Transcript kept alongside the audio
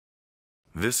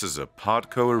This is a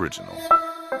Podco original.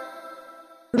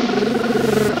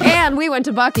 And we went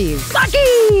to Buc-ee's.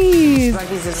 Buc-ees!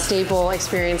 Buc-ee's is a staple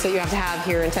experience that you have to have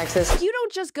here in Texas. You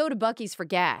don't just go to Buc-ee's for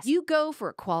gas. You go for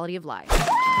a quality of life.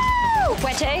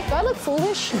 Wete? Do I look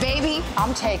foolish? Baby,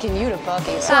 I'm taking you to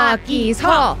Buc-ee's. Buc-ee's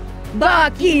Hall.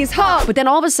 Buc-ee's Hall. But then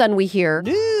all of a sudden we hear,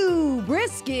 new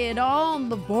brisket on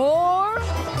the board.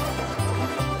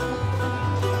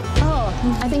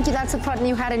 Oh, I think that's the button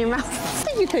you had in your mouth.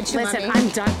 You could chew Listen, on me. I'm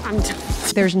done.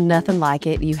 There's nothing like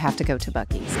it. You have to go to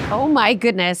Buc-ee's. Oh my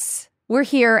goodness. We're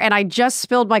here and I just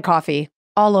spilled my coffee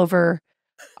all over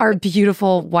our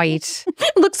beautiful white.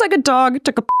 Looks like a dog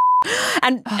took a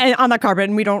and on the carpet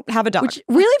and we don't have a dog. Which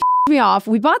really me off.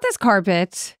 We bought this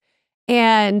carpet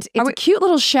and it's a cute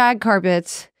little shag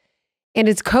carpet and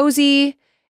it's cozy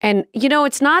and you know,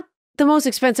 it's not the most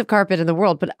expensive carpet in the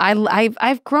world, but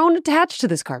I've grown attached to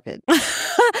this carpet.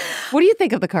 What do you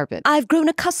think of the carpet? I've grown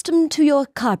accustomed to your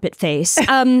carpet face.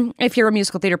 If you're a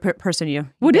musical theater person, you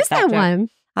What is that one?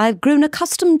 I've grown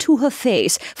accustomed to her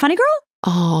face. Funny Girl?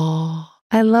 Oh,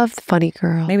 I love Funny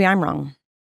Girl. Maybe I'm wrong.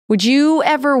 Would you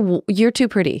ever, you're too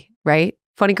pretty, right?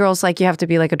 Funny Girl's like, you have to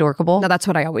be like adorable. No, that's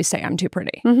what I always say. I'm too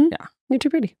pretty. Mm-hmm. Yeah. You're too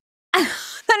pretty.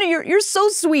 You're so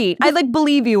sweet. I like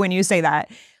believe you when you say that.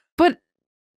 But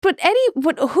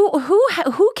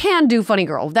who can do Funny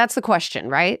Girl? That's the question,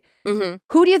 right? Mm-hmm.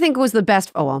 Who do you think was the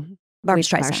best? Oh, well, Barbra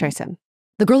Streisand.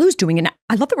 The girl who's doing it now.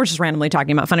 I love that we're just randomly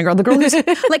talking about Funny Girl. The girl who's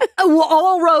like,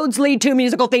 all roads lead to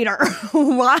musical theater.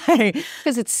 Why?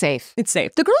 Because it's safe. It's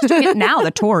safe. The girl who's doing it now. The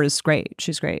tour is great.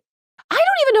 She's great. I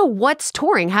don't even know what's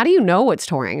touring. How do you know what's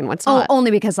touring and what's not?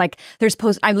 Only because like there's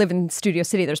I live in Studio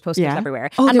City. There's posters everywhere.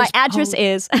 Oh, and my address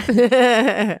is.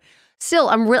 Still,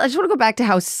 I just want to go back to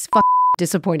how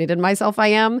disappointed in myself I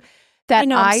am that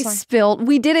I spilled.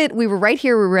 We did it. We were right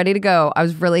here. We were ready to go. I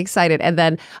was really excited. And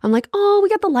then I'm like, oh, we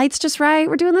got the lights just right.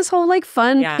 We're doing this whole like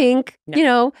fun pink, you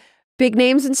know, big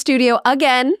names in studio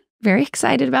again. Very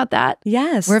excited about that.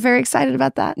 Yes. We're very excited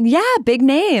about that. Yeah. Big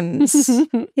names.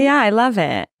 Yeah. I love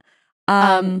it.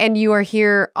 And you are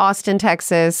here, Austin,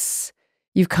 Texas.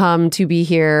 You've come to be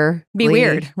here. Be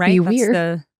weird, right? Be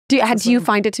weird. Do you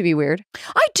find it to be weird?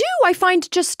 I do. I find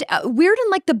just weird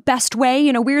in like the best way.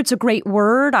 You know, weird's a great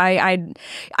word. I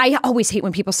always hate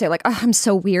when people say like, oh, I'm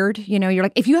so weird. You know, you're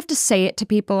like, if you have to say it to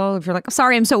people, if you're like,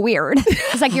 sorry, I'm so weird.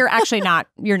 It's like, you're not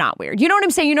weird. You know what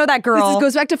I'm saying? You know that girl. This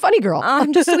goes back to Funny Girl.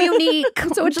 I'm just so unique.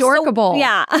 So adorable.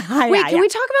 Yeah. Wait, can we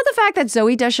talk about the fact that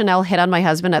Zooey Deschanel hit on my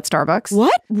husband at Starbucks?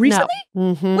 What? Recently?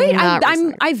 No. Mm-hmm. Wait,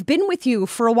 I've been with you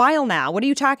for a while now. What are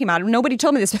you talking about? Nobody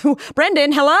told me this.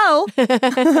 Brendan, hello.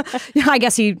 I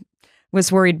guess he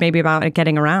was worried maybe about it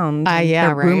getting around.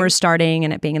 Right. Rumors starting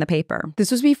and it being in the paper. This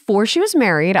was before she was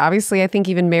married. Obviously, I think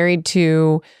even married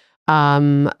to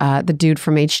the dude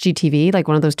from HGTV, like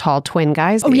one of those tall twin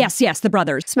guys. Oh, yes, the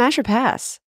brothers. Smash or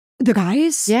pass? The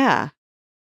guys? Yeah.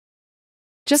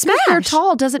 Just because they're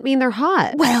tall doesn't mean they're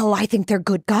hot. Well, I think they're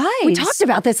good guys. We talked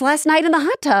about this last night in the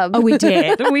hot tub. Oh, we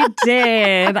did. We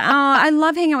did. I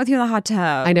love hanging out with you in the hot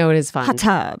tub. I know, it is fun. Hot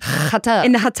tub. Hot tub.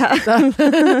 In the hot tub.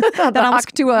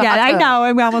 I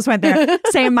know. We almost went there.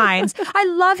 Same minds. I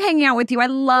love hanging out with you.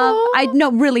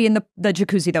 Really in the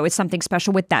jacuzzi, though, it's something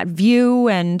special with that view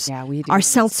and our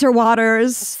seltzer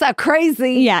waters. So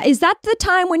crazy. Yeah. Is that the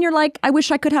time when you're like, I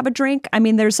wish I could have a drink? I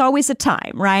mean, there's always a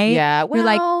time, right? Yeah. You're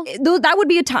like, that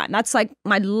would be a time. That's like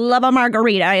my love a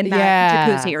margarita in that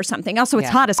jacuzzi or something. Also, it's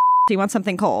hot as you want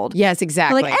something cold. Yes,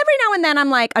 exactly. But like every now and then I'm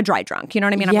like a dry drunk. You know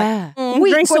what I mean? Yeah. I'm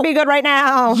like, drink would be good right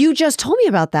now. You just told me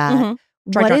about that.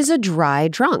 Mm-hmm. What is a dry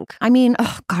drunk? I mean,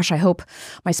 oh gosh, I hope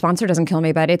my sponsor doesn't kill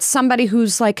me, but it's somebody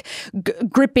who's like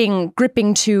gripping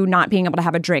to not being able to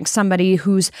have a drink. Somebody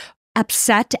who's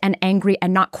upset and angry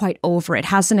and not quite over it,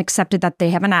 hasn't accepted that they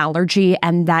have an allergy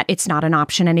and that it's not an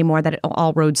option anymore, that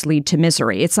all roads lead to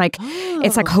misery. It's like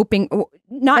hoping,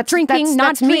 not drinking, but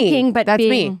that's being,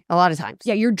 me a lot of times.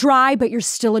 Yeah, you're dry, but you're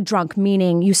still a drunk,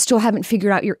 meaning you still haven't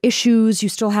figured out your issues. You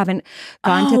still haven't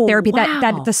gone to therapy. Wow.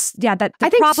 I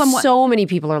think so many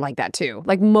people are like that too.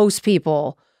 Like most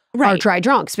people are dry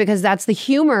drunks because that's the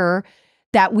humor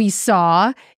that we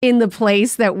saw in the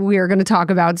place that we're going to talk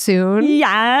about soon.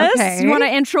 Yes. Okay. You want to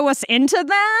intro us into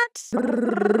that?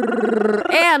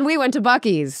 And we went to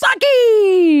Buc-ee's.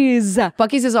 Buc-ee's!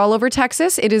 Buc-ee's is all over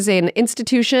Texas. It is an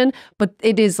institution, but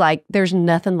it is like, there's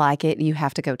nothing like it. You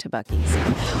have to go to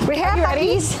Buc-ee's. We're here at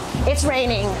Buc-ee's. It's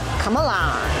raining. Come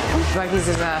along. Buc-ee's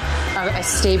is a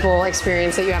staple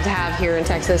experience that you have to have here in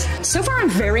Texas. So far, I'm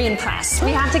very impressed.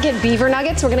 We have to get Beaver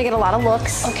Nuggets. We're going to get a lot of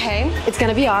looks. Okay. It's going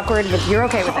to be awkward, but you're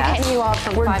okay with that. Okay, you all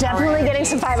We're definitely getting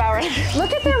some 5 hours.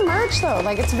 Look at their merch, though.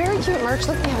 Like, it's very cute merch.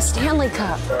 Look, they have a Stanley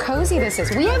Cup. Cozy this is.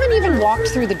 We haven't even walked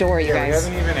through the door, you guys.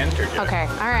 We haven't even entered yet. Okay,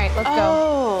 all right, let's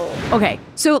go. Okay,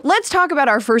 so let's talk about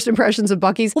our first impressions of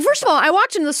Buc-ee's. Well, first of all, I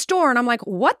walked into the store and I'm like,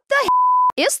 what the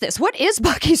is this? What is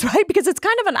Buc-ee's, right? Because it's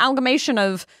kind of an amalgamation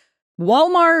of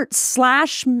Walmart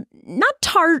slash, not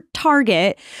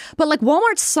Target, but like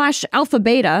Walmart slash Alpha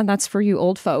Beta, that's for you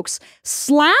old folks,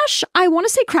 slash, I want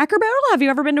to say Cracker Barrel. Have you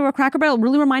ever been to a Cracker Barrel? It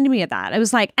really reminded me of that. It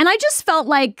was like, and I just felt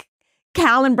like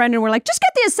Cal and Brendan were like, just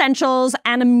get the essentials.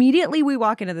 And immediately we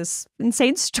walk into this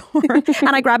insane store and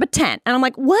I grab a tent. And I'm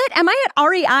like, what? Am I at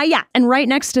REI? Yeah. And right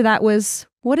next to that was,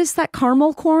 what is that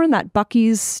caramel corn? That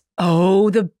Buc-ee's. Oh,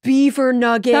 the Beaver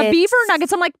Nuggets. The Beaver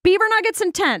Nuggets. I'm like, Beaver Nuggets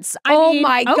and tents.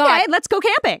 My God. Okay, let's go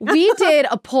camping. We did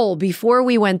a poll before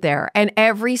we went there, and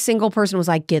every single person was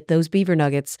like, get those Beaver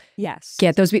Nuggets. Yes.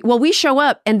 Get those. Well, we show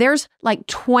up, and there's like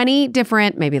 20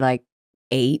 different, maybe like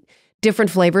 8 different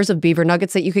flavors of Beaver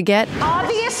Nuggets that you could get.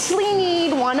 Obviously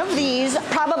need one of these,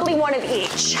 probably one of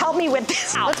each. Help me with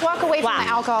this. Let's walk away from the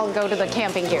alcohol and go to the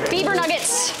camping gear. Beaver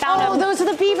Nuggets. Found them. Those are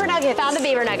the Beaver Nuggets. Found the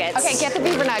Beaver Nuggets. Okay, get the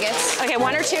Beaver Nuggets. Okay,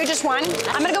 1 or 2, just 1.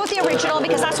 I'm gonna go with the original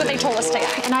because that's what they told us to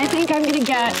get. And I think I'm gonna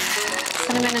get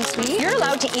cinnamon and sweet. You're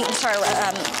allowed to eat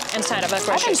inside of a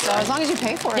grocery I think so. store. As long as you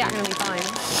pay for it, Yeah. you're gonna be fine.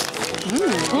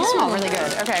 They smell really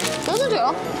good. Okay. Those are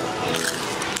cool.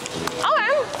 Okay.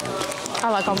 I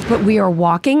like them. But we are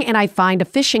walking, and I find a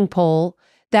fishing pole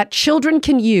that children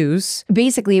can use.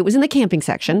 Basically, it was in the camping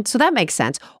section, so that makes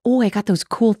sense. Oh, I got those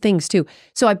cool things, too.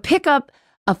 So I pick up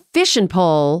a fishing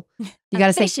pole. You got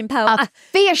to say fishing pole. A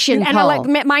fishing And pole.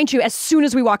 like, mind you, as soon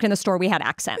as we walked in the store, we had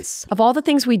accents. Of all the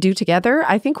things we do together,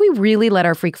 I think we really let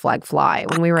our freak flag fly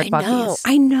when we were at Buc-ee's.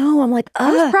 I know. I'm like,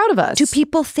 I was proud of us. Do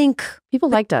people think... People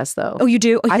liked us, though. Oh, you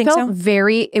do? Oh, you I think felt so?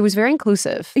 it was very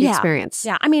inclusive, the experience.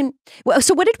 Yeah, I mean, well,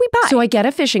 so what did we buy? So I get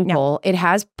a fishing pole. It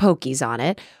has pokies on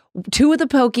it. 2 of the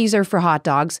pokies are for hot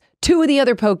dogs. 2 of the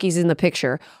other pokies in the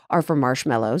picture are for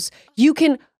marshmallows. You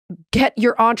can get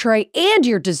your entree and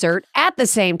your dessert at the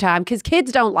same time because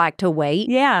kids don't like to wait.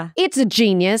 Yeah. It's a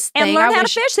genius thing. And learn how to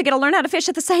fish. They get to learn how to fish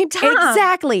at the same time.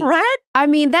 Exactly. Right? I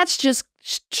mean, that's just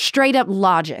straight up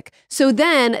logic. So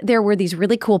then there were these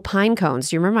really cool pine cones.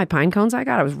 Do you remember my pine cones I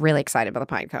got? I was really excited about the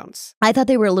pine cones. I thought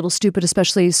they were a little stupid,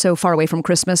 especially so far away from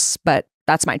Christmas, but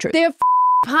that's my truth. They're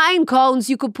pine cones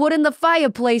you could put in the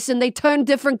fireplace and they turn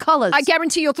different colors. I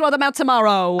guarantee you'll throw them out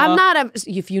tomorrow. I'm not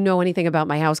if you know anything about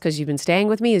my house because you've been staying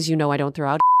with me, as you know I don't throw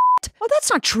out. Oh,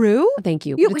 that's not true. Thank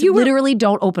you. You literally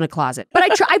don't open a closet. But I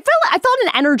felt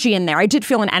an energy in there. I did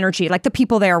feel an energy. Like the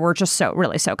people there were just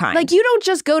really so kind. Like you don't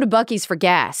just go to Buc-ee's for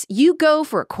gas. You go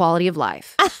for a quality of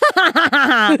life.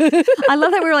 I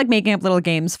love that we were like making up little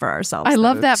games for ourselves. I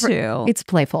love that too. It's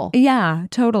playful. Yeah,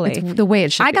 totally. It's the way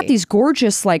it should be. I got these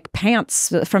gorgeous like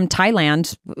pants from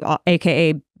Thailand,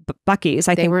 aka Buc-ee's.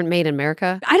 I think they weren't made in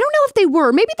America. I don't know if they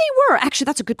were. Maybe they were. Actually,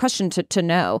 that's a good question to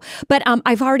know. But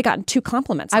I've already gotten 2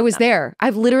 compliments. I was there.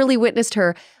 I've literally witnessed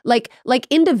her. Like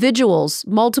individuals,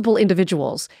 multiple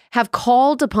individuals have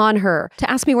called upon her to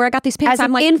ask me where I got these pants. As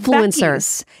I'm an like, influencer.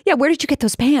 Buc-ee's. Yeah, where did you get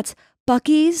those pants?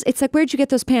 Buc-ee's. It's like, where'd you get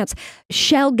those pants?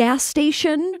 Shell gas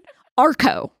station,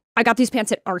 Arco. I got these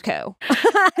pants at Arco.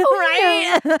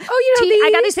 Right? Oh,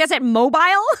 I got these pants at Mobile.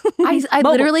 I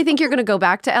literally think you're going to go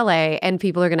back to LA and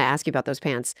people are going to ask you about those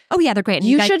pants. Oh yeah, they're great.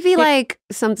 You should be like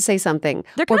say something.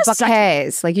 They're or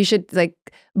Buc-ees. Like you should like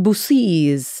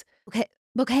Buc-ees.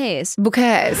 Buc-ees.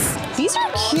 Buc-ees. These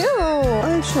are cute.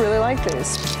 I actually really like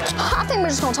these. I think we're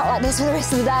just going to talk like this for the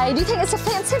rest of the day. Do you think it's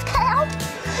offensive, Cal?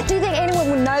 Do you think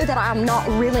anyone would know that I'm not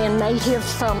really a native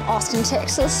from Austin,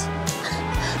 Texas?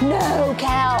 No,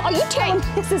 Cal. Are you telling me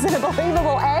this is an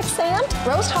unbelievable accent?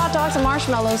 Roast hot dogs and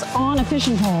marshmallows on a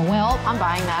fishing pole. Well, I'm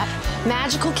buying that.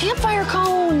 Magical campfire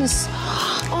cones.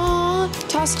 Oh,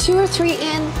 toss 2 or 3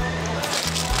 in.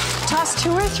 Toss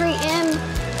 2 or 3 in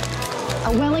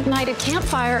a well-ignited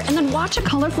campfire and then watch a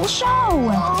colorful show.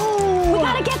 Oh, we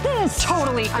gotta get this.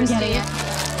 Totally. I'm getting it.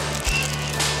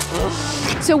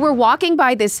 So we're walking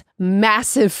by this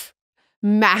massive,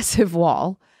 massive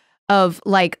wall of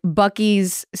like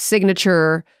Buc-ee's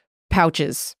signature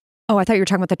pouches. Oh, I thought you were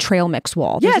talking about the trail mix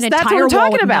wall. There's Yes, an that's what entire we're talking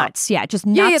wall with about. Nuts. Yeah, just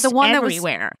nuts the one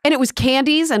everywhere. That was, and it was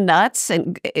candies and nuts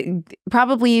and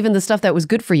probably even the stuff that was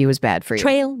good for you was bad for you.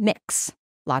 Trail mix.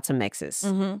 Lots of mixes.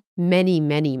 Mm-hmm. Many,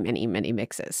 many, many, many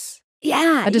mixes.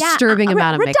 Yeah. A disturbing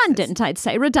amount of mixes. Redundant, I'd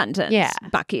say. Redundant. Yeah.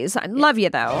 Buc-ee's. I love you,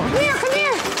 though. Come here, come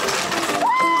here.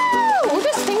 Woo!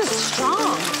 This thing's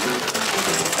strong.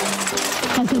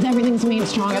 That's because everything's made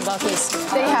strong at Buc-ee's.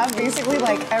 They have basically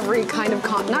like every kind of,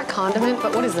 not condiment,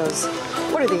 but what is those?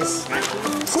 What are these?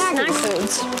 Snack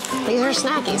foods. These are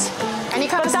snackies. And any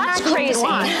kind of That's snack crazy. you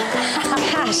want.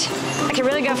 Oh, gosh, I could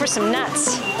really go for some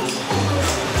nuts.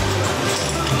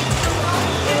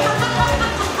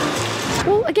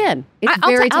 Well, again, it's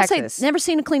very Texas. I'll say, never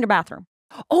seen a cleaner bathroom.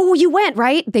 Oh, you went,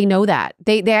 right? They know that.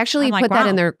 They actually I'm like, put that wow.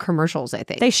 in their commercials, I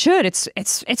think. They should.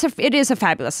 It is a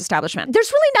fabulous establishment. There's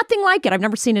really nothing like it. I've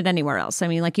never seen it anywhere else. I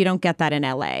mean, like, you don't get that in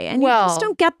LA. And you just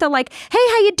don't get the like, hey,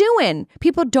 how you doing?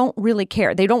 People don't really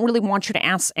care. They don't really want you to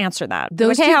answer that.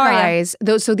 Those like, two hey, how are guys,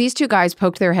 so these two guys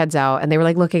poked their heads out and they were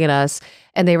like looking at us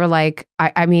and they were like,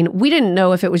 I mean, we didn't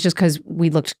know if it was just because we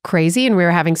looked crazy and we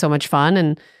were having so much fun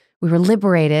and we were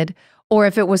liberated, or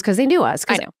if it was because they knew us.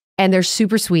 I know. And they're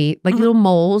super sweet, like little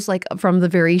moles, like from the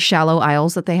very shallow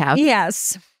aisles that they have.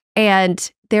 Yes.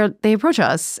 And they approach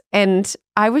us. And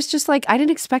I was just like, I didn't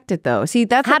expect it though. See,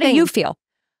 that's How the do thing. you feel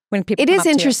when people It come is up to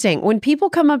you? interesting. When people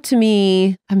come up to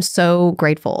me, I'm so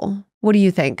grateful. What do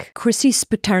you think? Christy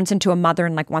turns into a mother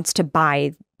and like wants to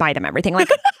buy them everything. Like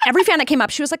every fan that came up,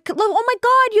 she was like, "Oh my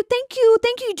God, thank you.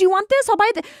 Do you want this? I'll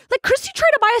buy it." Like Christy tried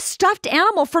to buy a stuffed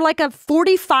animal for like a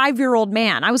 45-year-old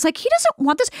man. I was like, he doesn't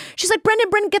want this. She's like,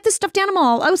 Brendan, get this stuffed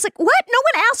animal. I was like, what? No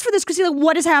one asked for this. Christy, like,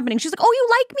 what is happening? She's like, oh, you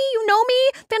like me? You know me?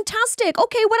 Fantastic.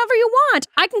 Okay, whatever you want.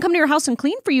 I can come to your house and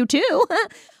clean for you too.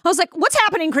 I was like, what's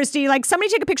happening, Christy? Like, somebody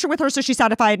take a picture with her so she's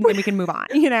satisfied and then we can move on.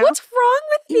 You know? What's wrong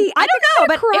with me? I don't know,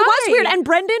 but it was weird. And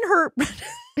Brendan,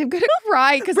 I'm gonna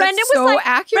cry because Brendan that's was so like,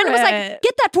 accurate. Brendan was like,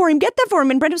 get that for him.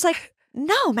 And Brendan was like,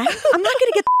 no, man, I'm not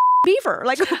gonna get beaver.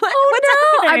 Like, what's happening?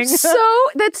 I'm so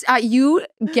that's you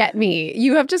get me.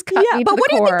 You have just cut me to but the what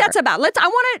do you core. think that's about? I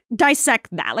want to dissect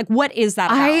that. Like, what is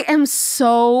that about? I am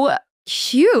so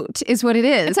cute, is what it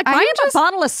is. It's like buying a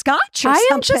bottle of scotch or I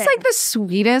something. am just like the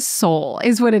sweetest soul,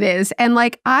 is what it is. And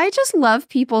like, I just love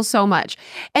people so much.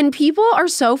 And people are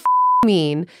so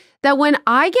mean that when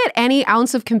I get any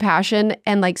ounce of compassion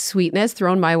and like sweetness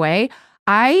thrown my way,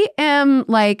 I am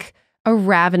like a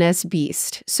ravenous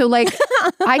beast. So like,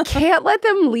 I can't let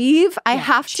them leave. I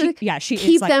have to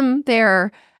keep them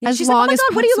there as she's long like, as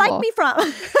oh my God, possible. what do you like me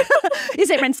from?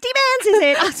 Is it Ren Stevens? Is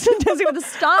it Austin Does It with the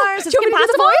Stars? Do you want me to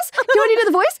do the voice? Do you want me to do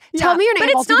the voice? Tell me your name.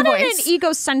 But I'll it's do the not in voice. an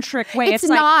egocentric way. It's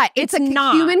not. It's like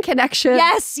a human connection.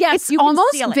 Yes. It's you can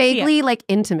almost feel it, vaguely like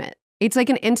intimate. It's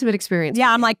like an intimate experience.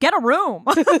 Yeah, I'm like, get a room.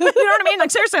 You know what I mean? Like,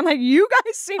 seriously, I'm like, you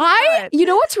guys seem good. You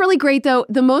know what's really great though?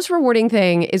 The most rewarding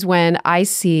thing is when I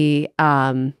see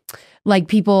like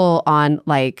people on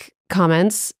like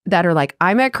comments that are like,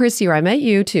 I met Christy or I met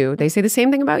you too. They say the same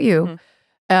thing about you.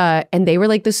 And they were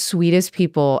like the sweetest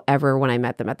people ever when I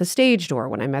met them at the stage door,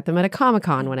 when I met them at a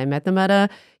Comic-Con, when I met them at a,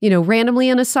 randomly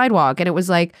on a sidewalk. And it was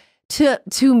like,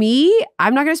 to me,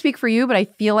 I'm not going to speak for you, but I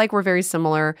feel like we're very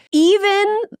similar.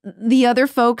 Even the other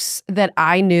folks that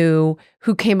I knew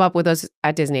who came up with us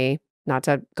at Disney, not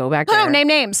to go back there. Oh, name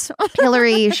names.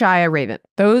 Hillary, Shia, Raven.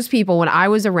 Those people, when I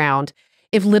was around,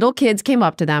 if little kids came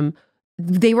up to them,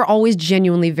 they were always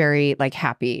genuinely very like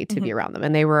happy to be around them.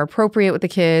 And they were appropriate with the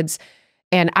kids.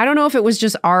 And I don't know if it was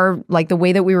just like the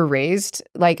way that we were raised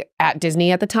like at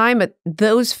Disney at the time, but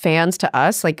those fans to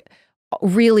us, like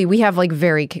really, we have like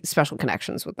very special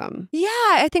connections with them. Yeah,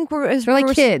 I think they're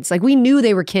like kids. Like we knew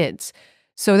they were kids.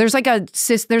 So there's like a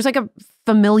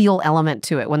familial element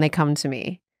to it when they come to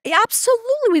me.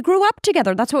 Absolutely. We grew up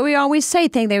together. That's what we always say.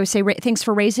 They would say, thanks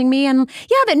for raising me. And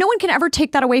yeah, that no one can ever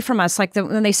take that away from us. Like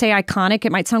when they say iconic,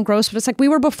 it might sound gross, but it's like we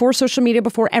were before social media,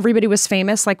 before everybody was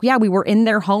famous. Like, yeah, we were in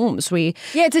their homes. Yeah,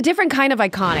 it's a different kind of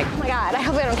iconic. Oh my God, I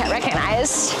hope we don't get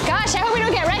recognized. Gosh, I hope we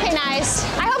don't get recognized.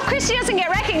 I hope Christy doesn't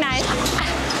get recognized.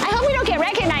 I hope we don't get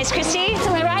recognized, Christy.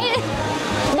 Am I right?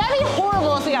 That'd be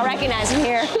horrible if we got recognized in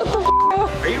here.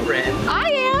 Are you Ren? I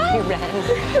am. You're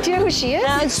Ren. Do you know who she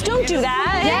is? Don't do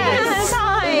that. Yes.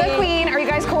 Hi. The Queen. Are you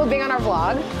guys cool with being on our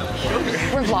vlog?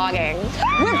 We're vlogging.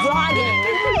 We're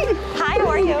vlogging. Hi, how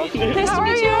are you? Nice to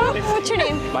meet you. What's your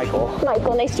name? Michael.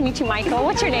 Michael, nice to meet you, Michael.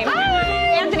 What's your name? Hi.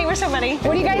 Anthony, we're so funny.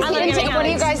 What do you guys I love giving What do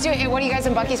you hugs. guys do? What do you guys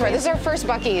in Buc-ee's wear? This is our first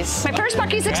Buc-ee's. My first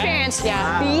Buc-ee's experience.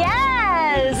 Yeah.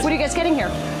 Yes. What are you guys getting here?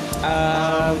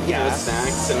 Yeah,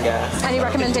 snacks and gas. Any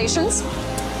recommendations?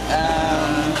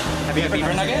 Have you had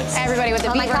Beaver Nuggets? Everybody with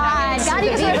the Oh my Beaver God. Nuggets. God, you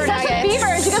guys are Beaver obsessed with Nuggets.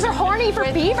 beavers. You guys are horny for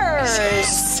beavers.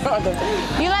 So good.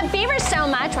 You love beavers so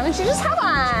much. Why don't you just have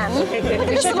one?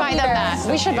 We should buy them that.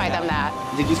 We should buy them that.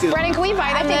 Did you see the Brennan, can we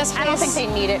buy them this? I don't think they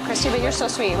need it, Christy, but you're so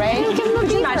sweet, right? Give them a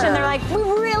Could you imagine? beaver. They're like, we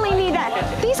really need that.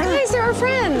 These guys, they're our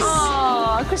friends.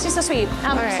 Oh, Christy's so sweet.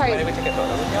 right. Sorry. Maybe we take a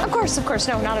photo with you? Of course.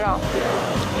 No, not at all.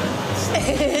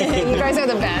 You guys are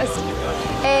the best.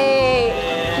 Hey.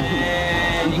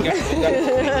 You guys, you're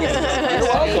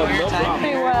welcome. No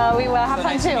problem. We will. Have fun.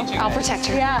 fun too. I'll protect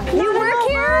her. Yeah. You work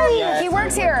here? Yeah. He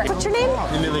works here. What's your name?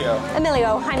 Emilio.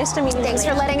 Emilio. Hi, nice to meet you. Thanks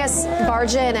for letting us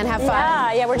barge in and have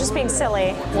fun. Yeah, we're just being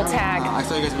silly. We'll tag. I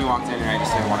saw you guys be walked in and I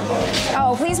just didn't want to.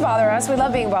 Oh, please bother us. We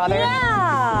love being bothered.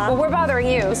 Yeah. Well, we're bothering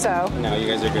you, so. No, you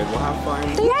guys are good. We'll have fun.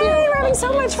 Yay, we're having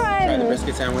so much Try the fun.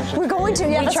 brisket sandwich. We're going to,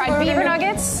 yeah. We tried beaver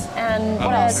nuggets and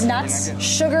what else? Nuts,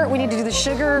 sugar. We need to do the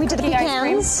sugar. We did the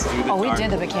pecans. Oh, we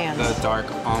did the pecans. The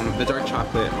dark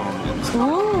chocolate almonds.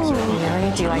 Ooh,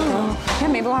 really? Do you like them? Yeah,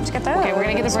 maybe we'll have to get those. Okay, we're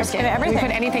gonna get the brisket. Everything. Can we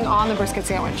put anything on the brisket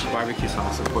sandwich? Barbecue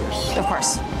sauce, of course. Of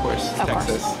course. Of course. Of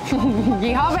Texas.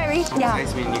 Yeehaw, baby. Yeah.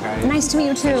 Nice meeting you guys. Nice to meet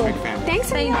you too. Big fan. Thanks.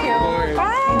 Thank you.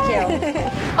 Bye. Thank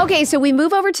you. Okay, so we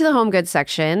move over to the home goods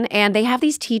section, and they have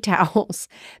these tea towels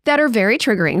that are very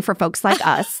triggering for folks like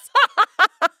us.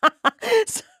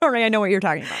 Sorry, I know what you're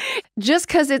talking about. Just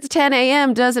because it's 10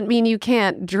 a.m. doesn't mean you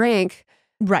can't drink.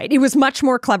 Right. It was much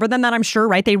more clever than that, I'm sure,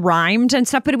 right? They rhymed and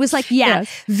stuff, but it was like,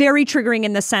 Yes. very triggering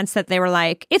in the sense that they were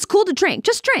like, it's cool to drink.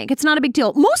 Just drink. It's not a big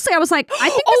deal. Mostly I was like, I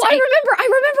think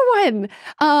I remember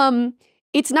one.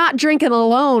 It's not drinking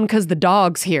alone because the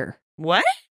dog's here. What?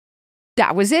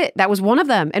 That was it. That was one of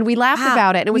them. And we laughed Wow,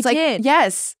 about it. And it was we like, did.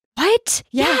 yes. What?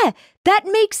 Yeah. That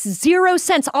makes zero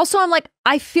sense. Also, I'm like,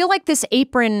 I feel like this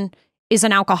apron is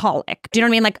an alcoholic. Do you know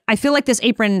what I mean? Like, I feel like this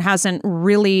apron hasn't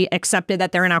really accepted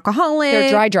that they're an alcoholic. They're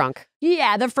dry drunk.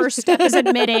 Yeah, the first step is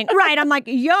admitting. Right, I'm like,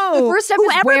 yo. The first step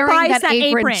is whoever wearing buys that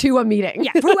apron to a meeting.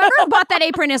 Yeah, whoever bought that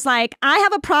apron is like, I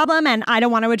have a problem and I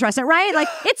don't want to address it, right? Like,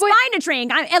 it's fine to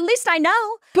drink. At least I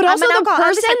know. But I'm also an the alcoholic. At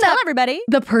least person I tell that- everybody.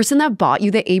 The person that bought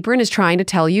you the apron is trying to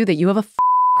tell you that you have a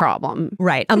problem.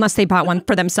 Right, unless they bought one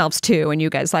for themselves too, and you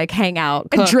guys like hang out,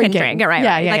 cook, and Drinking. drink. Right, Yeah,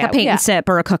 right. yeah, like yeah, a paint yeah. and sip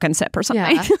or a cook and sip or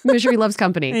something. Yeah. Misery loves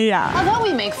company. Yeah. Although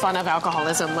we make fun of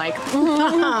alcoholism, like,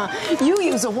 you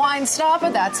use a wine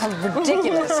stopper, that's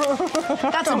ridiculous.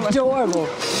 That's adorable.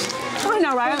 I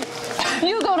know, right?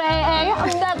 You go to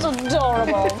AA. That's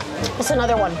adorable. What's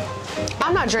another one?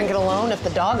 I'm not drinking alone if the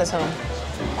dog is home.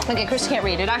 Okay, Chris can't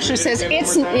read. It actually says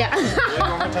it's, yeah.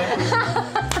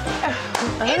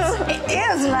 It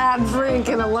is not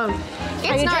drinking alone.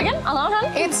 Are you drinking alone,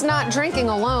 honey? It's not drinking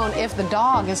alone if the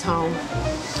dog is home.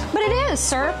 But it is,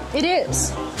 sir. It is.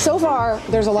 So far,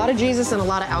 there's a lot of Jesus and a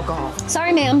lot of alcohol.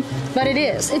 Sorry, ma'am, but it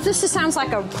is. This just sounds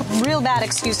like a real bad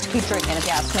excuse to keep drinking, if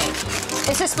you ask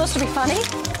me. Is this supposed to be funny?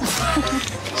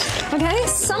 Okay,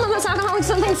 some of us alcoholics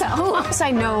don't think so. Oh, yes,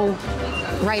 I know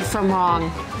right from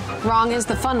wrong. Wrong is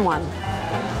the fun one.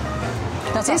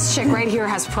 This chick right here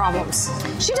has problems.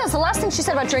 She does. The last thing she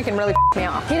said about drinking really me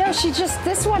off. You know,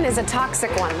 this one is a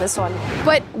toxic one, this one.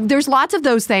 But there's lots of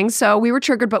those things. So we were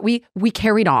triggered, but we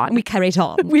carried on. We carried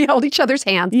on. We held each other's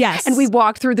hands. Yes. And we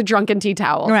walked through the drunken tea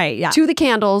towel. Right, yeah. To the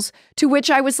candles, to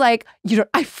which I was like,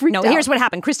 I freaked out. No, here's what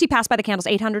happened. Christy passed by the candles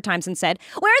 800 times and said,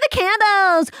 "Where are the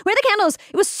candles? Where are the candles?"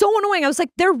 It was so annoying. I was like,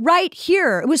 they're right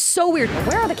here. It was so weird.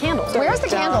 Where are the candles? Where's the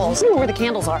candles? I don't know where the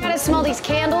candles are. I gotta smell these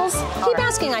candles. Keep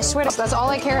asking, I swear to That's all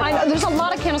I care about. I know, there's a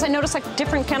lot of candles. I noticed like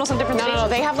different candles on different No, stations.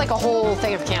 they have like a whole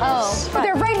thing of candles. Oh,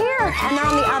 they're right here. And they're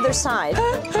on the other side.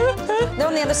 They're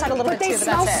on the other side a little But bit they too,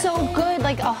 smell but that's it. so good,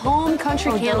 like a home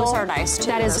country Oh, candle. those are nice, too.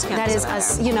 That Those candles are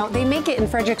us. You know, they make it in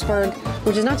Fredericksburg,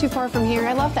 which is not too far from here.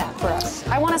 I love that for us.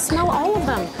 I want to smell all of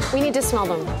them. We need to smell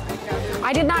them.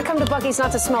 I did not come to Buc-ee's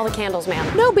not to smell the candles,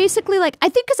 ma'am. No, basically, like, I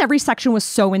think because every section was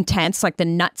so intense, like the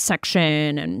nut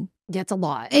section and Yeah, it's a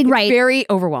lot. right. Very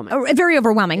overwhelming. very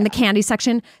overwhelming, the candy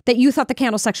section, that you thought the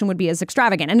candle section would be as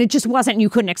extravagant. And it just wasn't, and you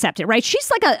couldn't accept it, right? She's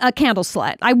like a candle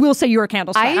slut. I will say you're a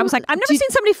candle slut. I was like, I've never seen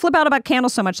somebody flip out about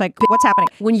candles so much. Like, what's happening?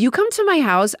 When you come to my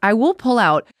house, I will pull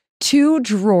out 2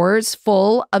 drawers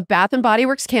full of Bath and Body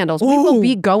Works candles. We will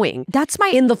be going. That's my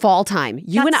in the fall time.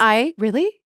 You and I, really?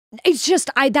 It's just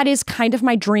that is kind of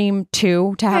my dream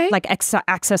too, to have like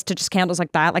access to just candles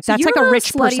like that. Like, that's You're like a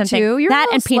rich slutty person too. thing. You're That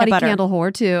a and peanut slutty butter. candle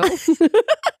whore too.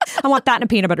 I want that in a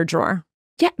peanut butter drawer.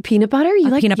 Yeah, peanut butter. You A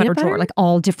like peanut butter drawer, like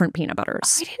all different peanut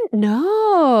butters. I didn't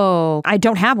know. I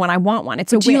don't have one. I want one.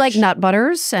 It's But a do you wish. like nut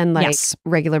butters and like Yes.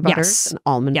 regular butters Yes. and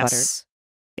almond Yes. butters?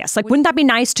 Yes. Like, wouldn't that be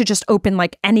nice to just open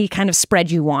like any kind of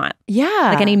spread you want? Yeah.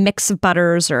 Like any mix of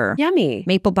butters or Yummy.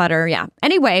 maple butter. Yeah.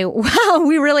 Anyway, wow,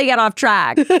 we really get off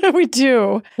track. We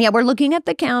do. Yeah, we're looking at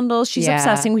the candles. She's Yeah.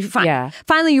 obsessing.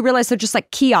 Finally, you realize they're just like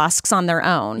kiosks on their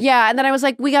own. Yeah, and then I was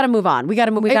like, we got to move on. We got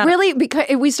to move. Because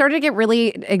we started to get really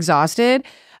exhausted.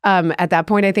 At that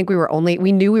point, I think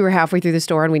we knew we were halfway through the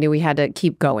store and we knew we had to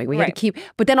keep going. We had to keep,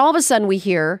 but then all of a sudden we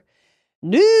hear,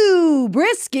 new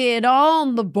brisket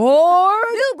on the board.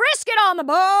 New brisket on the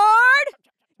board.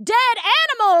 Dead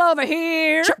animal over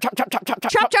here. Chop, chop, chop, chop, chop,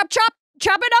 chop, Chop, chop, chop.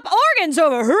 chopping up organs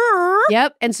over here.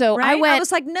 Yep. And so Right? I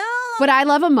was like, no. but I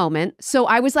love a moment. So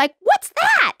I was like, what's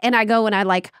that? And I go and I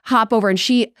like hop over and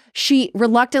she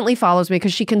reluctantly follows me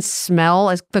because she can smell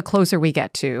as the closer we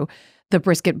get to the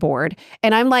brisket board.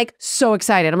 And I'm like so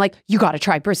excited. I'm like, you got to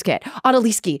try brisket.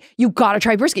 Anneliese, you got to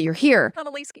try brisket. You're here.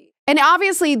 Anneliese. And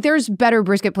obviously there's better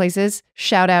brisket places.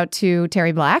 Shout out to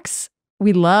Terry Black's.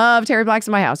 We love Terry Black's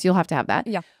in my house. You'll have to have that.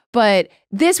 Yeah. But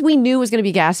this we knew was going to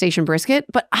be gas station brisket.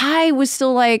 But I was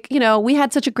still like, you know, we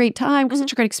had such a great time,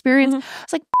 such a great experience. I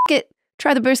was like, F it,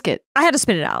 try the brisket. I had to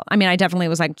spit it out. I mean, I definitely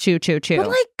was like, chew, chew, chew. But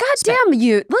like, goddamn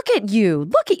you, look at you.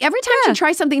 Look at every time she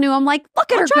tries something new, I'm like, look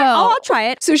at her go. I'll try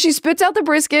it. So she spits out the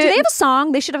brisket. Do they have a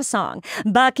song? They should have a song.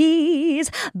 Buc-ees,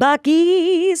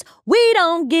 Buc-ees, we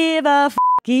don't give a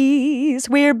f***ees.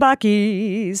 We're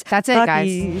Buc-ees. That's it,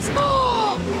 Buc-ees.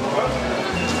 guys.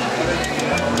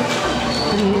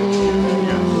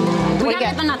 We gotta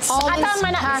get the nuts. I found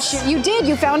my nuts. You did.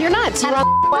 You found your nuts. You're on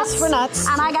the quest for nuts.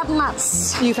 And I got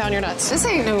nuts. You found your nuts. This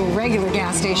ain't no regular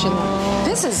gas station.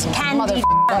 This is Candy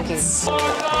Buc-ees.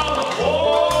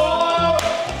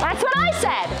 That's what I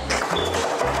said.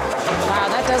 Wow,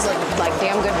 that does look like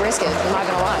damn good brisket. I'm not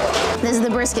gonna lie. This is the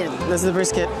brisket. This is the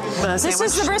brisket. This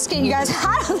is the brisket, you guys.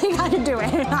 I don't think I can do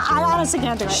it. I honestly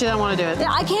can't do it. She don't want to do it.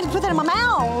 Yeah, I can't put that in my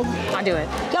mouth. I do it.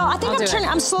 Yo, I think I'll do it.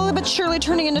 I'm slowly but surely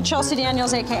turning into Chelsea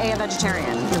Daniels, aka a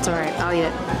vegetarian. It's all right. I'll eat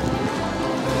it.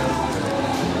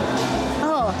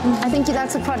 Oh, I think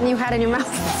that's the part you had in your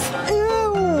mouth. Ew.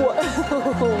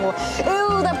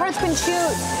 Ew, that part's been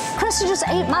chewed. Christy just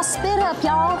ate my spit up,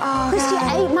 y'all. Oh, Christy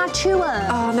God. ate my chew up.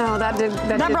 Oh no, that did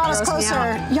Brought us gross me closer.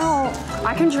 out. Y'all.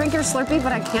 I can drink your Slurpee,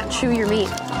 but I can't chew your meat.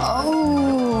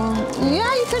 Oh.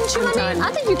 Yeah, you couldn't chew my done. meat.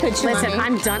 I think you could chew Listen, my meat.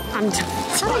 I'm done. I'm done.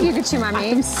 I think you could chew my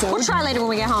meat. I'm so We'll try later when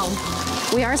we get home.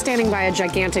 We are standing by a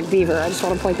gigantic beaver. I just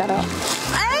want to point that out.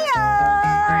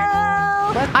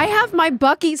 I have my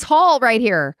Buc-ee's haul right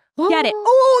here. Get it.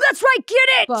 Oh, that's right. Get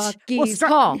it. Buc-ee's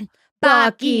haul.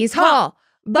 Buc-ee's haul.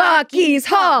 Buc-ee's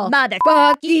haul.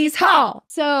 Buc-ee's haul.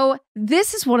 So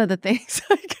this is one of the things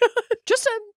I got. Just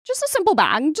a simple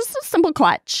bag. Just a simple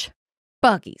clutch.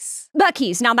 Buc-ee's.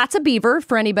 Buc-ees. Now, that's a beaver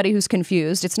for anybody who's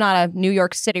confused. It's not a New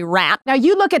York City rat. Now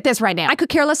you look at this right now. I could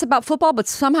care less about football, but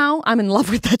somehow I'm in love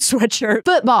with that sweatshirt.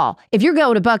 Football. If you're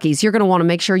going to Buc-ee's, you're going to want to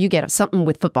make sure you get something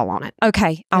with football on it.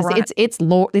 Okay. All right.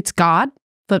 It's God,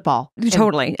 football.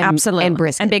 Totally. Absolutely. And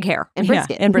brisket. And big hair. And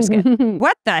brisket. Yeah, and brisket.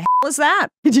 What the hell is that?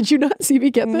 Did you not see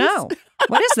me get this? No.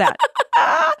 What is that?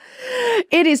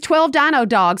 It is 12 Dino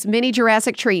Dogs mini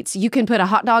Jurassic treats. You can put a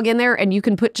hot dog in there and you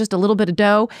can put just a little bit of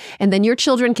dough and then your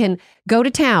children can go to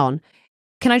town.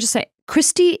 Can I just say,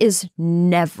 Christy is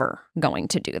never going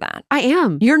to do that. I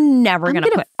am. You're never going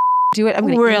to put... do it. I'm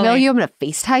going to email you. I'm going to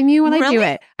FaceTime you when I do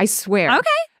it. I swear. Okay.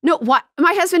 No, what?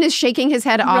 My husband is shaking his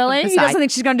head off. Really? Of the He side. doesn't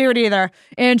think she's going to do it either.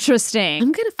 Interesting.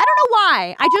 I'm gonna. I don't know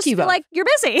why. I just you feel both. like you're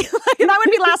busy. Like, that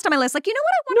would be last on my list. Like, you know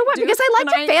what I want to do? Because I like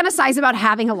tonight? to fantasize about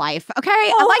having a life. Okay,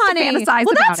 Oh, I like honey. to fantasize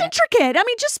well, about that's it. intricate. I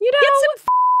mean, just get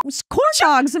some corn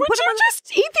dogs and Would put them you on.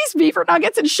 just eat these beaver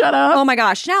nuggets and shut up? Oh my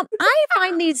gosh! Now I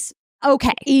find these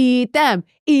okay. Eat them.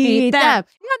 Eat them.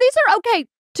 Yeah, these are okay.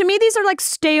 To me, these are like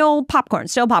stale popcorn.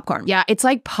 Yeah, it's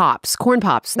like pops, corn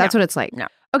pops. That's what it's like. No.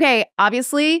 Okay,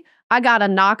 obviously, I got a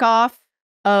knockoff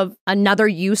of Another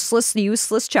useless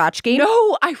tchotchke.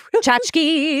 no. I really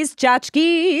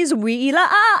Tchotchkes, we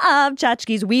love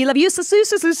tchotchkes. We love useless.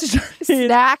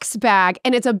 snacks bag,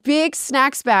 and it's a big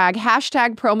snacks bag.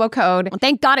 Hashtag promo code. Well,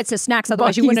 thank God it says snacks,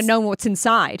 otherwise you wouldn't have known what's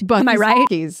inside. Am I right?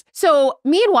 Buc-ees. So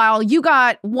meanwhile, you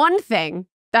got one thing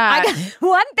that. I got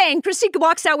one thing. Christy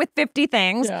walks out with 50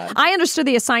 things. Yeah. I understood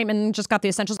the assignment and just got the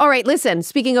essentials. All right, listen.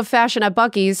 Speaking of fashion at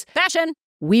Buc-ee's, Fashion.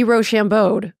 we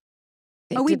Rochambeau'd.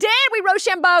 Oh, we did. We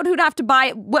Rochambeau'd. Who'd have to buy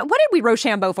it? What did we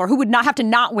Rochambeau for? Who would not have to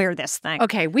not wear this thing?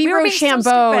 Okay, we were being so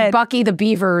Rochambeau'd stupid. Buc-ee the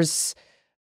Beaver's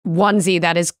onesie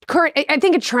that is current. I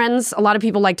think it trends. A lot of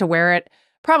people like to wear it.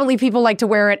 Probably people like to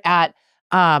wear it at,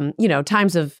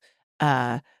 times of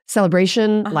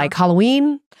celebration like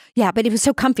Halloween. Yeah, but it was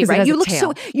so comfy, 'Cause it right? has You a look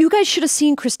tail. so. You guys should have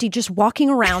seen Christy just walking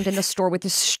around in the store with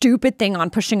this stupid thing on,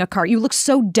 pushing a cart. You look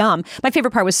so dumb. My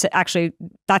favorite part was actually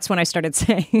that's when I started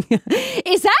saying,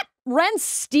 "Is that Ren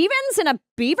Stevens in a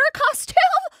beaver costume?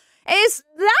 Is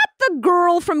that the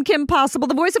girl from Kim Possible,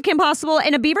 the voice of Kim Possible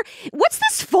in a beaver? What's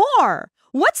this for?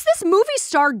 What's this movie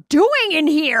star doing in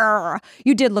here?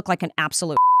 You did look like an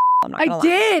absolute. I'm not gonna lie.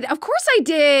 did. Of course I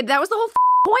did. That was the whole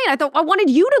point. I wanted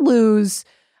you to lose.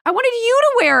 I wanted you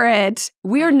to wear it.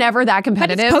 We are never that But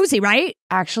competitive. it's cozy, right?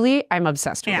 Actually, I'm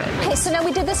obsessed with it. Okay, so now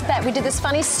we did this bet. We did this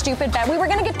funny, stupid bet. We were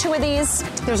gonna get 2 of these.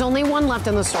 There's only one left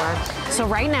in the store. So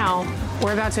right now,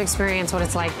 We're about to experience what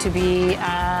it's like to be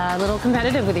a little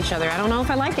competitive with each other. I don't know if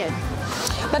I like it.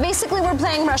 But basically, we're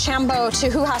playing Rochambeau to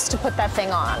who has to put that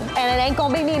thing on. And it ain't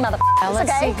gonna be me, motherfuckers, Let's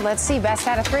okay? see. Let's see. Best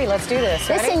out of 3. Let's do this.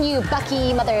 Ready? Listen, you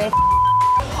Buc-ee mother.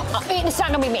 It's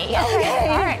not gonna be me.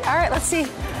 Okay. All right. Let's see.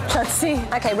 Let's see.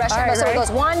 Okay, Rochambeau. So it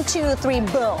goes 1, 2, 3,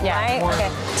 boom. Yeah. Right? 1, okay.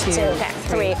 2,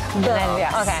 3, boom. then,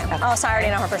 yes. Okay. Oh, sorry, I already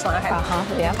know her first one. Okay.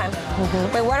 Yeah. Okay.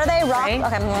 Wait, what are they? Rock. Ready?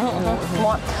 Okay.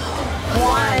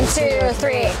 1, 2,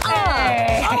 3.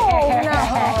 Hey. Oh no.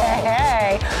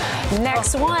 Hey.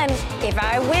 Next one. If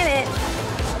I win it,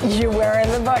 you're wearing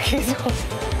the Buc-ees.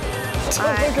 Don't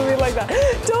look at me like that.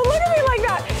 Don't look at me like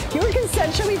that. You are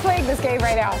consensually playing this game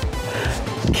right now.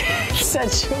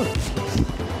 Consensually.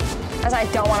 As I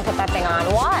don't want to put that thing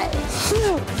on. Why?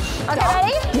 Okay,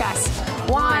 ready? Yes.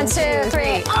 1, 2,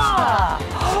 3.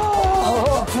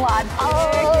 Oh, plot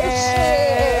thickens.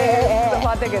 The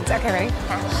plot thickens. Okay, ready?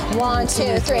 1,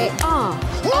 2, 3.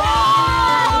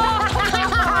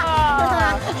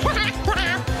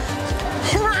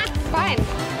 Fine.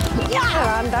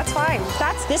 Yeah. That's fine.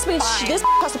 That's This means fine. this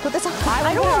has to put this on.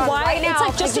 I don't know why. right now. It's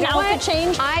like just an You know outfit what?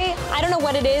 change. I don't know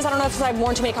what it is. I don't know if I've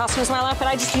worn too many costumes in my life, but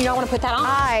I just do not want to put that on.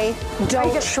 I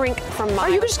don't shrink from my Are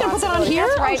you just gonna put that on here?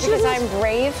 That's right, Oh, because shit. I'm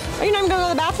brave Are you not even going to go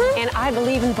to the bathroom? and I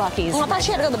believe in Buc-ees. Well, I thought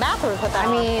she had to go to the bathroom and put that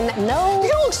on. I mean, no.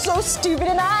 You look so stupid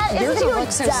in that. You're Isn't gonna you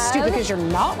look so dumb? stupid because you're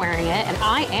not wearing it, and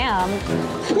I am.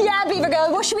 Yeah, Beaver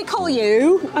girl. What should we call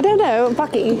you? I don't know,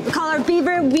 Buc-ee. Call her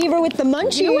Beaver with the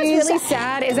munchies. You know what's really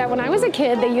sad is that when I was a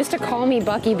kid, they used to call me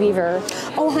Buc-ee Beaver.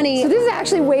 Oh, honey. So this is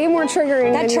actually way more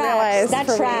triggering that than you realize. tracks. That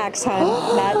for me. tracks,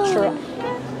 hon. That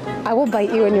tracks. I will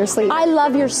bite you in your sleep. I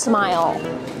love your smile.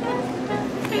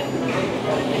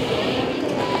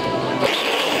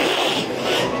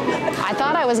 I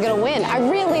thought I was gonna win. I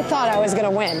really thought I was gonna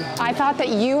win. I thought that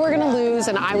you were gonna lose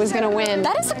and I was gonna win.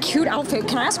 That is a cute outfit.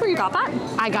 Can I ask where you got that?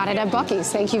 I got it at Buc-ee's.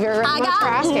 Thank you very much for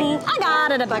asking. I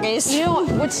got it at Buc-ee's. You know,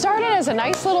 what started as a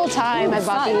nice little time at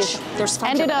Buc-ee's There's fudge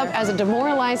ended over up there. as a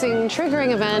demoralizing,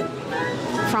 triggering event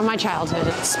from my childhood.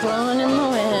 It's blowing in the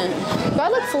wind. Do I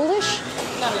look foolish?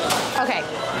 Okay.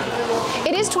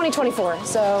 It is 2024,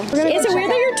 so we're gonna Is go it weird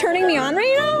check that you're turning me on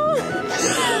right now?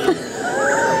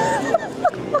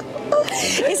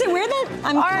 Is it weird that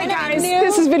I'm All right, kind of guys, new?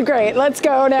 this has been great. Let's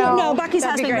go now. No, Buc-ee's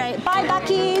has That'd been be great. Bye,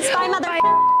 Buc-ee's. Bye, mother.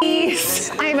 Buc-ees.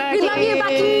 Hi, We love you,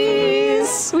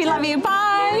 Buc-ee's. We love you.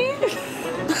 Bye.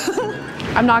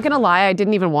 I'm not going to lie, I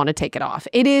didn't even want to take it off.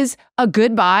 It is a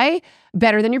goodbye,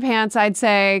 better than your pants, I'd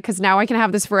say, because now I can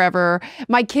have this forever.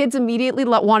 My kids immediately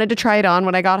wanted to try it on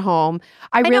when I got home.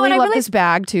 I really love this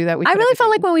bag, too. That we. I really felt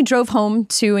like when we drove home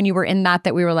too, and you were in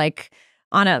that we were like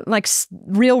on a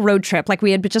real road trip, like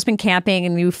we had just been camping,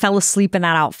 and you fell asleep in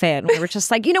that outfit. And we were just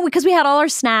like, because we had all our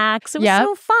snacks. It was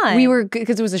so fun. We were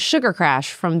because it was a sugar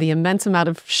crash from the immense amount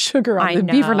of sugar on the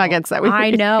Beaver Nuggets that we.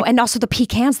 I know, and also the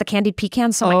pecans, the candied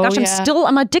pecans. Oh my gosh,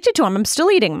 I'm addicted to them. I'm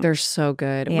still eating them. They're so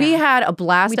good. Yeah. We had a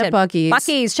blast at Buc-ee's.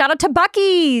 Buc-ee's, shout out to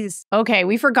Buc-ee's. Okay,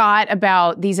 we forgot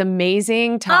about these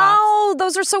amazing tops. Oh,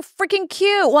 those are so freaking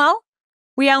cute. Well,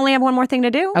 we only have one more thing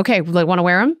to do. Okay, want to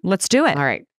wear them? Let's do it. All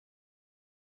right.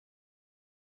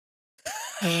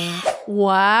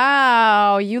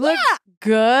 Wow, you look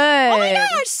good. Oh my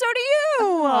gosh, so do you.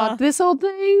 Oh, this whole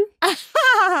thing.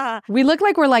 We look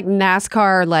like we're like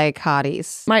NASCAR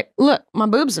hotties. My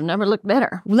boobs have never looked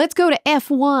better. Let's go to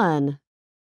F1.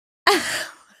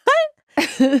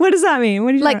 What does that mean?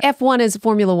 What do you like F1 is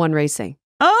Formula One racing.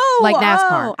 Oh, like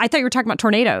NASCAR. Oh, I thought you were talking about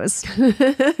tornadoes.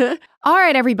 All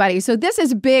right, everybody. So this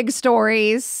is Big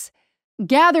Stories.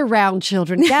 Gather round,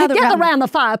 children. Gather around the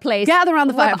fireplace. Gather around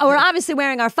the fireplace. We're obviously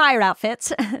wearing our fire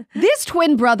outfits. This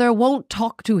twin brother won't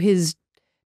talk to his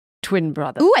twin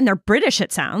brother. Ooh, and they're British,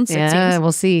 it sounds. Yeah,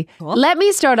 we'll see. Cool. Let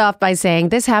me start off by saying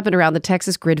this happened around the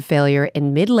Texas grid failure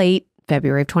in mid-late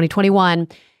February of 2021.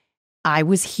 I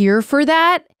was here for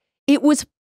that. It was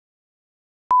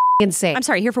insane. I'm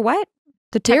sorry, here for what?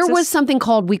 There was something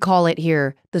called, we call it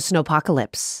here, the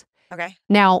snowpocalypse. Okay.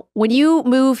 Now, when you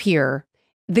move here,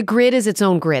 the grid is its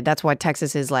own grid. That's why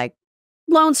Texas is like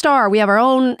Lone Star. We have our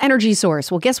own energy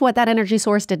source. Well, guess what? That energy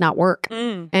source did not work.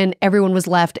 And everyone was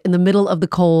left in the middle of the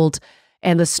cold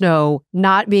and the snow,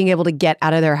 not being able to get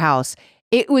out of their house.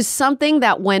 It was something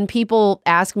that when people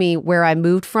ask me where I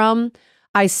moved from,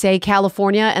 I say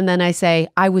California, and then I say,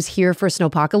 I was here for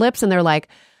snowpocalypse. And they're like,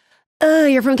 oh,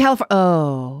 you're from California.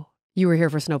 Oh, you were here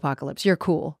for snowpocalypse. You're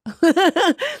cool.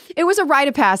 It was a rite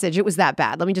of passage. It was that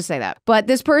bad. Let me just say that. But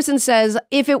this person says,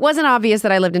 if it wasn't obvious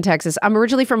that I lived in Texas, I'm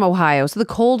originally from Ohio, so the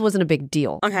cold wasn't a big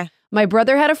deal. Okay. My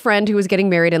brother had a friend who was getting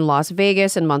married in Las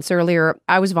Vegas, and months earlier,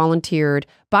 I was volunteered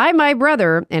by my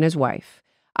brother and his wife.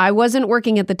 I wasn't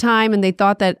working at the time, and they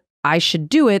thought that I should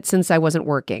do it since I wasn't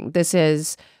working. This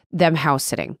is them house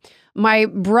sitting. My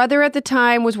brother at the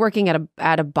time was working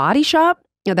at a body shop.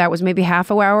 That was maybe half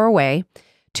an hour away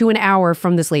to an hour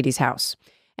from this lady's house.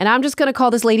 And I'm just going to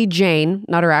call this lady Jane,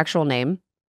 not her actual name,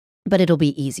 but it'll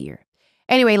be easier.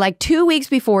 Anyway, like 2 weeks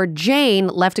before Jane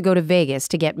left to go to Vegas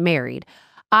to get married,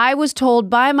 I was told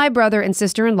by my brother and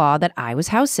sister-in-law that I was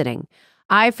house sitting.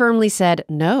 I firmly said,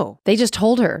 no. They just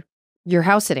told her, you're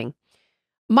house sitting.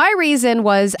 My reason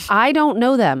was I don't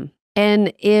know them.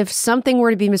 And if something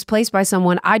were to be misplaced by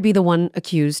someone, I'd be the one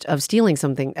accused of stealing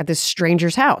something at this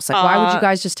stranger's house. Like, why would you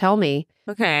guys just tell me?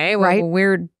 Okay, well, right?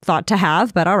 Weird thought to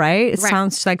have, but all right. It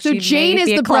sounds like so. Jane is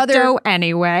the brother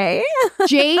anyway.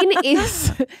 Jane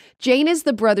is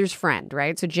the brother's friend,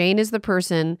 right? So Jane is the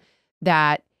person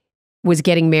that was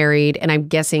getting married, and I'm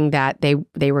guessing that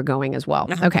they were going as well.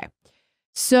 Okay,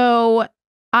 so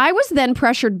I was then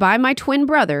pressured by my twin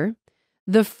brother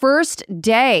the first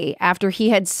day after he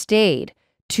had stayed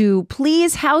to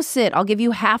please house sit. I'll give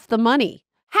you half the money.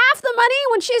 Half the money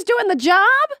when she's doing the job?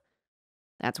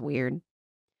 That's weird.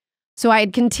 So I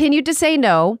had continued to say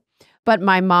no, but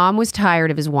my mom was tired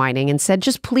of his whining and said,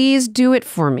 just please do it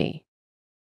for me.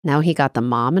 Now he got the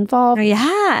mom involved.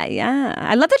 Yeah.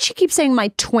 I love that she keeps saying my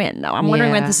twin, though. I'm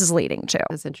wondering what this is leading to.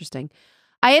 That's interesting.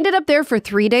 I ended up there for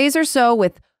 3 days or so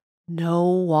with no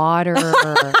water.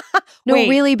 No, Wait.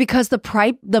 really, because the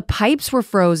pipes were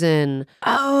frozen.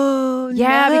 Oh,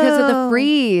 yeah, because of the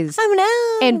freeze.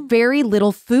 Oh, no. And very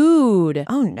little food.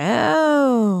 Oh,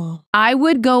 no. I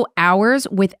would go hours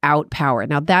without power.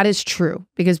 Now, that is true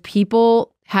because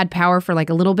people had power for like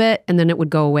a little bit and then it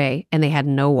would go away and they had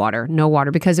no water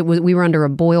because we were under a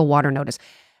boil water notice.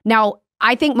 Now,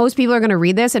 I think most people are going to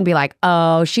read this and be like,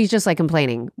 oh, she's just like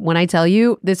complaining. When I tell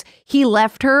you this, he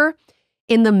left her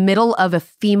in the middle of a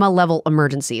FEMA level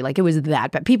emergency. Like it was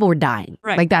that bad. People were dying.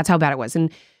 Right. Like that's how bad it was. And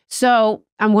so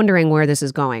I'm wondering where this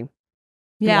is going.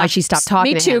 Yeah. Why she stopped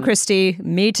talking to him. Me too, Christy.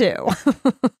 Me too.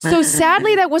 So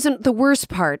sadly, that wasn't the worst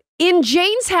part. In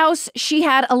Jane's house, she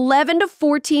had 11 to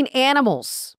 14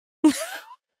 animals.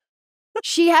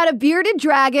 She had a bearded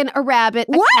dragon, a rabbit,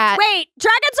 a cat. Wait,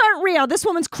 dragons aren't real. This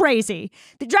woman's crazy.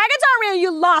 The dragons aren't real.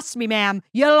 You lost me, ma'am.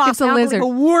 You lost me. It's a lizard. A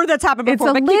word that's happened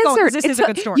before. It's a lizard. This is a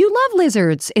good story. You love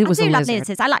lizards. It was a lizard.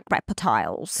 Lizards. I like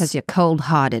reptiles. Because you're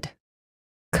cold-hearted.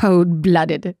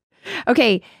 Cold-blooded.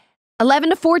 Okay,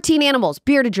 11 to 14 animals,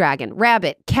 bearded dragon,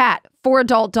 rabbit, cat, 4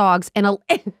 adult dogs, and a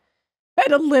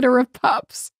litter of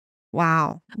pups.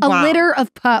 Wow. A litter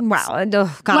of pups. Wow.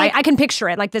 Oh, God, like, I can picture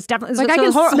it. Like this definitely. Like I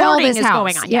can smell this house.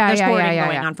 Going on. Yeah, there's hoarding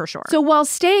going on for sure. So while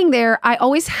staying there, I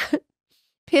always had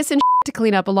piss and to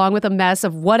clean up along with a mess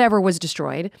of whatever was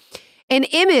destroyed. An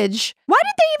image. Why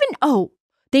did they even? Oh,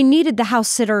 they needed the house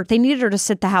sitter. They needed her to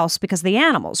sit the house because of the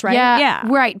animals, right? Yeah.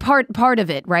 Right. Part of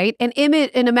it, right? And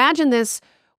imagine this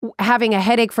having a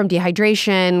headache from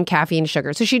dehydration, caffeine,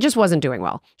 sugar. So she just wasn't doing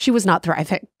well. She was not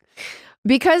thriving.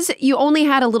 Because you only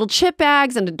had a little chip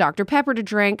bags and a Dr. Pepper to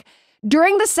drink.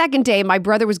 During the second day, my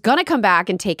brother was going to come back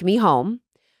and take me home.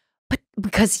 But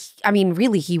because, I mean,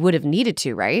 really, he would have needed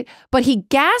to, right? But he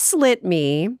gaslit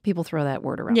me. People throw that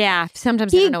word around. Yeah,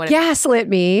 sometimes they don't know what it means. He gaslit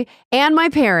me and my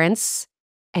parents,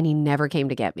 and he never came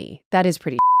to get me. That is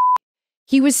pretty.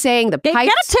 He was saying the pipes.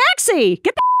 Get a taxi.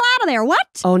 Get the out of there.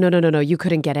 What? Oh, no. You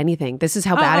couldn't get anything. This is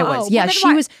how bad it was. Yeah,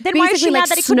 she was then basically like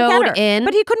snowed in.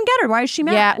 But he couldn't get her. Why is she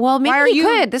mad? Yeah, well, maybe he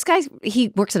could. This guy, he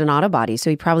works at an auto body, so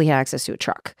he probably had access to a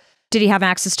truck. Did he have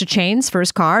access to chains for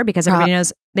his car? Because everybody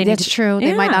knows they need to. That's true.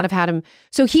 They might not have had him.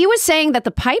 So he was saying that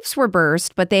the pipes were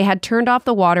burst, but they had turned off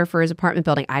the water for his apartment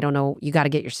building. I don't know. You got to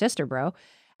get your sister, bro.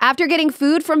 After getting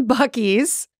food from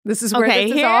Buc-ee's, this is where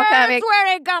this is all coming. Here's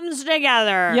where it comes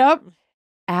together. Yep.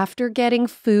 After getting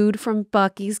food from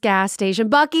Buc-ee's gas station,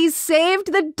 Buc-ee's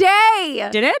saved the day.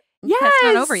 Did it? Yes. That's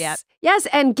not over yet. Yes,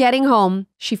 and getting home,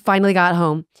 she finally got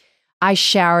home. I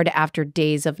showered after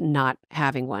days of not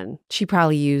having one. She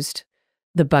probably used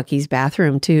the Buc-ee's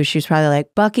bathroom too. She was probably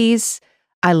like, Buc-ee's,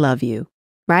 I love you,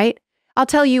 right? I'll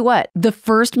tell you what, the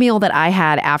first meal that I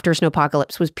had after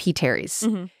Snowpocalypse was P. Terry's.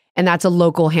 Mm-hmm. And that's a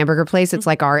local hamburger place. It's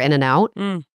like our In-N-Out.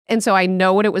 Mm. And so I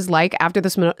know what it was like after the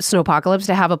Snowpocalypse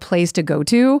to have a place to go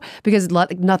to because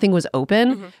nothing was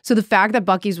open. Mm-hmm. So the fact that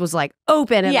Buc-ee's was like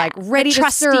open and like ready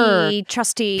to serve.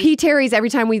 Trusty. P. Terry's, every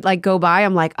time we like go by,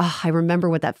 I'm like, oh, I remember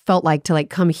what that felt like to like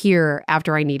come here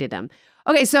after I needed them.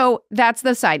 Okay, so that's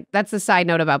the side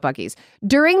note about Buc-ee's.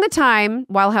 During the time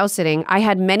while house sitting, I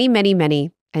had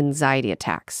many anxiety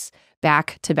attacks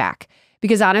back to back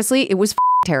because honestly, it was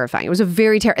terrifying. It was a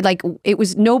very it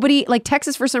was nobody like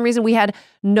Texas for some reason we had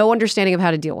no understanding of how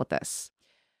to deal with this.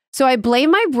 So I blame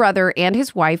my brother and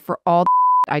his wife for all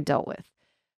I dealt with.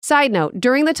 Side note,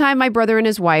 during the time my brother and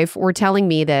his wife were telling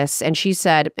me this, and she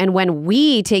said, and when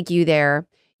we take you there,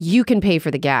 you can pay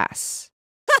for the gas.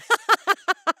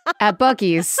 At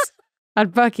Buc-ee's.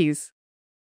 At Buc-ee's.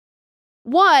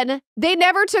 One, they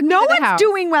never took me to the house. No one's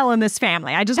doing well in this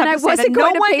family. I just have to say that no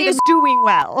one is doing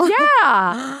well.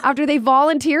 Yeah. After they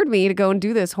volunteered me to go and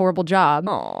do this horrible job.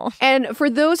 Aww. And for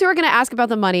those who are going to ask about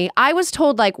the money, I was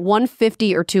told like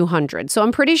 $150 or $200. So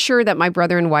I'm pretty sure that my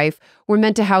brother and wife were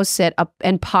meant to house sit up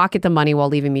and pocket the money while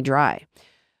leaving me dry.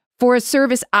 For a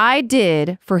service I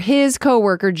did for his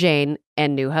coworker, Jane,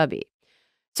 and new hubby.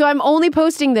 So I'm only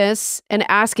posting this and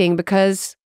asking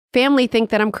because family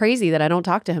think that I'm crazy that I don't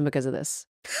talk to him because of this.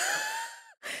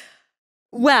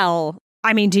 Well,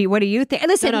 I mean, what do you think?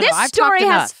 Listen, No,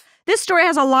 this story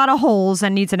has a lot of holes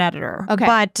and needs an editor. Okay.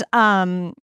 But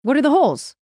What are the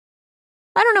holes?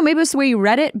 I don't know, maybe it's the way you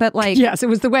read it, but like Yes, it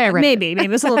was the way I read it. Maybe it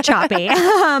was a little choppy.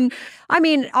 I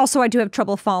mean, also I do have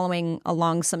trouble following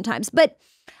along sometimes, but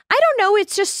I don't know.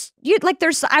 It's just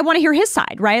I want to hear his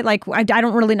side, right? Like I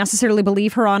don't really necessarily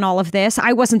believe her on all of this.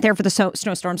 I wasn't there for the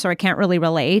snowstorm, so I can't really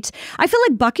relate. I feel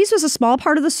like Buc-ee's was a small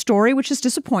part of the story, which is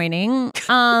disappointing.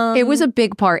 It was a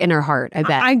big part in her heart, I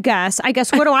bet. I guess.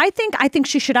 What do I think? I think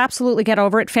she should absolutely get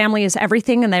over it. Family is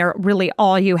everything, and they're really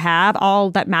all you have. All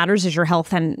that matters is your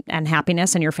health and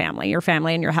happiness and your family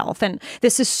and your health. And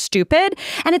this is stupid.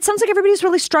 And it sounds like everybody's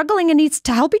really struggling and needs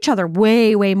to help each other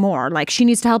way, way more. Like she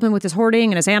needs to help him with his hoarding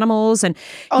and his animals. And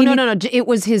no. It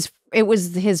was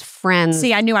his friends.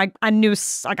 See, I knew I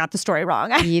got the story wrong.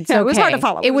 It's okay. It was hard to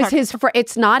follow. It was his.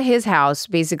 It's not his house.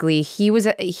 Basically, he was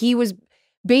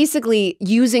basically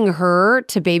using her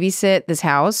to babysit this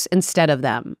house instead of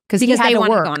them because he had to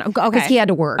work. Because he had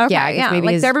to work. Okay, yeah. Maybe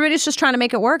like everybody's just trying to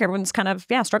make it work. Everyone's kind of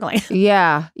struggling.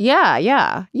 Yeah.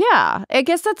 I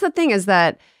guess that's the thing is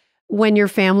that when your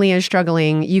family is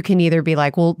struggling, you can either be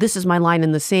like, well, this is my line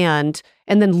in the sand,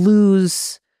 and then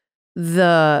lose they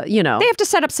have to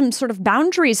set up some sort of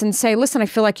boundaries and say, listen, I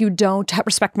feel like you don't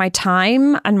respect my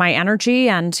time and my energy,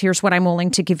 and here's what I'm willing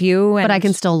to give you. But I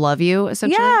can still love you,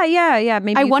 essentially. Yeah.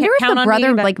 Maybe I wonder if the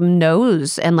brother like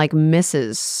knows and like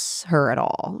misses her at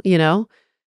all,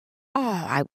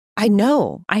 Oh, I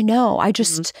know. I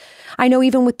just, I know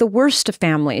even with the worst of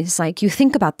families, like you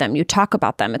think about them, you talk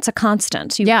about them. It's a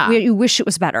constant. You wish it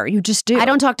was better. You just do. I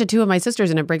don't talk to two of my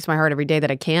sisters and it breaks my heart every day that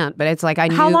I can't, but it's like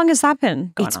How long has that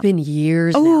been going It's on? been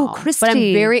years now. Oh, Christy. But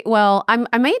I'm very,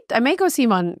 I may go see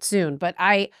him on soon, but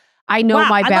I know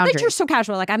my boundaries. I love that you're so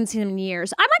casual. Like I haven't seen him in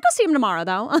years. I might go see him tomorrow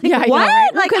though. Like, yeah, what? Right?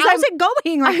 Like how's it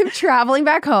going? I'm traveling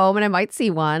back home and I might see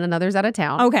one. Another's out of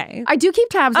town. Okay. I do keep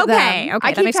tabs of them. Okay.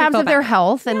 I keep tabs of their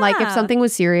health. And like if something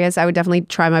was serious, I would definitely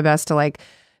try my best to like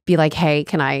be like, hey,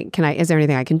 can I, is there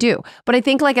anything I can do? But I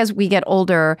think like as we get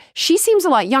older, she seems a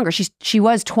lot younger. She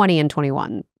was 20 in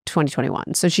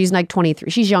 2021. So she's like 23.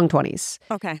 She's young 20s.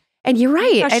 Okay. And you're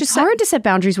right. It's hard to set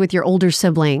boundaries with your older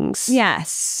siblings.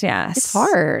 Yes. It's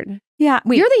hard. Yeah.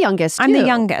 You're the youngest, too. I'm the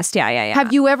youngest. Yeah.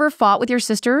 Have you ever fought with your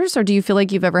sisters, or do you feel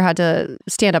like you've ever had to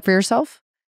stand up for yourself?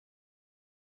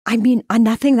 I mean,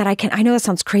 nothing that I know that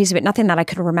sounds crazy, but nothing that I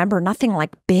could remember, nothing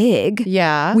like big.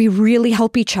 Yeah. We really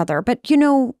help each other. But,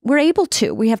 we're able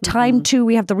to. We have time to.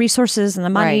 We have the resources and the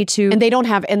money to. And they don't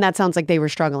have, and that sounds like they were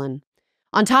struggling.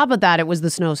 On top of that, it was the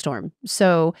snowstorm.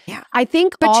 So I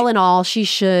think all in all,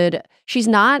 she's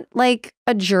not like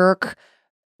a jerk,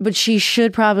 but she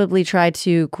should probably try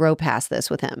to grow past this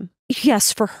with him.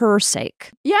 Yes, for her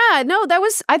sake. Yeah, no,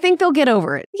 I think they'll get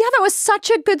over it. Yeah, that was such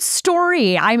a good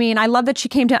story. I mean, I love that she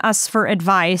came to us for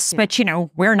advice, but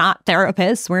we're not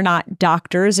therapists. We're not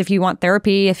doctors. If you want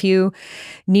therapy, if you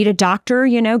need a doctor,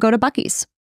 go to Buc-ee's.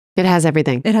 It has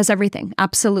everything. It has everything.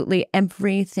 Absolutely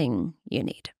everything you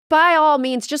need. By all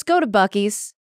means, just go to Buc-ee's.